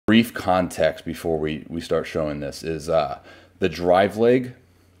brief context before we start showing this is the drive leg,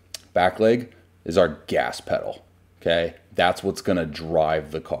 back leg, is our gas pedal, okay? That's what's gonna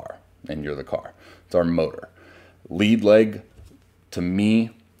drive the car, and you're the car. It's our motor. Lead leg, to me,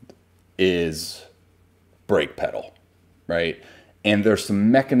 is brake pedal, right? And there's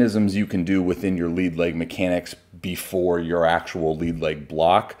some mechanisms you can do within your lead leg mechanics before your actual lead leg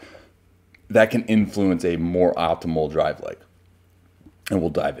block that can influence a more optimal drive leg. And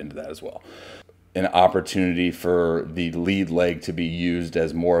we'll dive into that as well. An opportunity for the lead leg to be used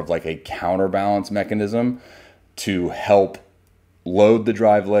as more of like a counterbalance mechanism to help load the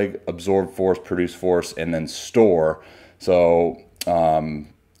drive leg, absorb force, produce force, and then store. So,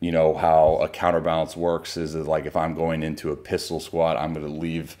 you know, how a counterbalance works is like if I'm going into a pistol squat, I'm going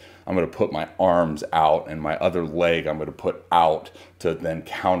to put my arms out, and my other leg I'm going to put out to then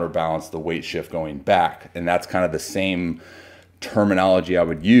counterbalance the weight shift going back. And that's kind of the same terminology I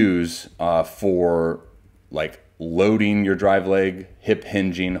would use for like loading your drive leg, hip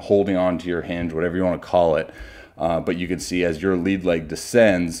hinging, holding onto your hinge, whatever you want to call it. But you can see as your lead leg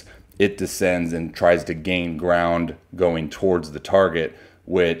descends, it descends and tries to gain ground going towards the target,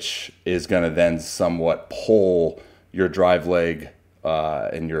 which is going to then somewhat pull your drive leg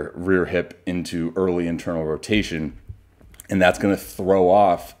and your rear hip into early internal rotation. And that's going to throw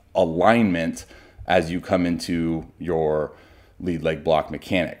off alignment as you come into your lead leg block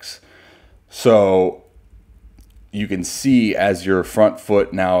mechanics. So you can see as your front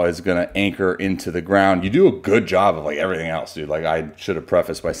foot now is going to anchor into the ground, you do a good job of like everything else, dude. Like I should have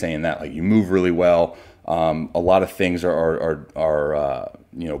prefaced by saying that, like you move really well. A lot of things are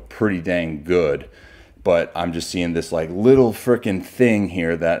you know, pretty dang good, but I'm just seeing this like little freaking thing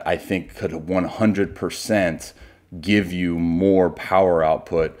here that I think could 100% give you more power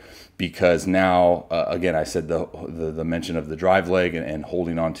output, because now, again, I said the mention of the drive leg and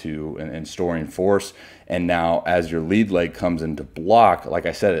holding onto and storing force. And now as your lead leg comes into block, like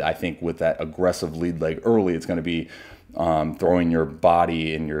I said, I think with that aggressive lead leg early, it's going to be throwing your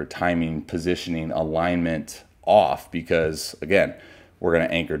body and your timing, positioning, alignment off, because again, we're going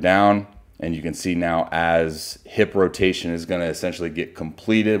to anchor down, and you can see now as hip rotation is going to essentially get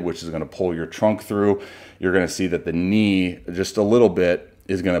completed, which is going to pull your trunk through, you're going to see that the knee just a little bit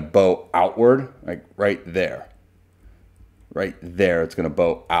is going to bow outward, like right there. Right there, it's going to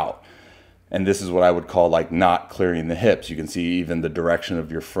bow out. And this is what I would call like not clearing the hips. You can see even the direction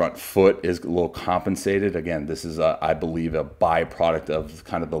of your front foot is a little compensated. Again, this is, I believe, a byproduct of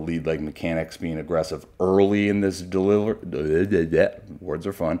kind of the lead leg mechanics being aggressive early in this delivery. Words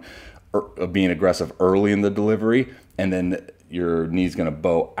are fun. Being aggressive early in the delivery, and then your knee's going to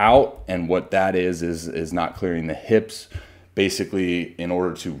bow out. And what that is not clearing the hips. Basically, in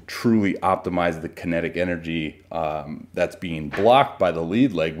order to truly optimize the kinetic energy that's being blocked by the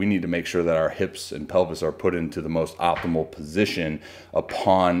lead leg, we need to make sure that our hips and pelvis are put into the most optimal position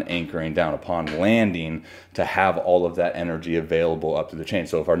upon anchoring down, upon landing, to have all of that energy available up to the chain.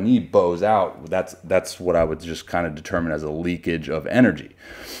 So if our knee bows out, that's what I would just kind of determine as a leakage of energy.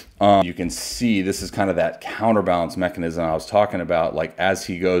 You can see this is kind of that counterbalance mechanism I was talking about, like as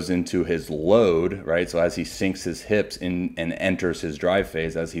he goes into his load, right? So as he sinks his hips in and enters his drive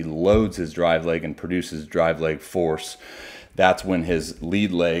phase, as he loads his drive leg and produces drive leg force, that's when his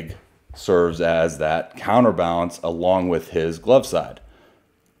lead leg serves as that counterbalance along with his glove side,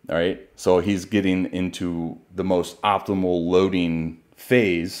 all right? So he's getting into the most optimal loading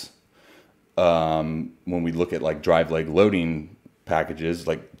phase when we look at like drive leg loading packages.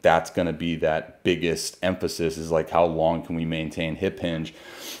 Like that's going to be that biggest emphasis, is like how long can we maintain hip hinge,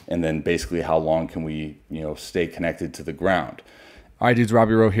 and then basically how long can we, you know, stay connected to the ground. All right, dudes,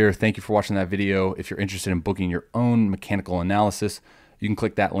 Robby Rowe here. Thank you for watching that video. If you're interested in booking your own mechanical analysis, you can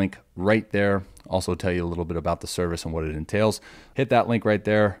click that link right there. Also tell you a little bit about the service and what it entails. Hit that link right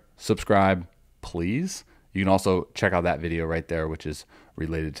there, subscribe, please. You can also check out that video right there, which is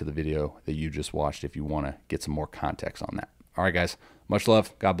related to the video that you just watched, if you want to get some more context on that. All right, guys. Much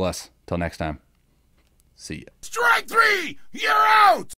love. God bless. Till next time. See ya. Strike three! You're out!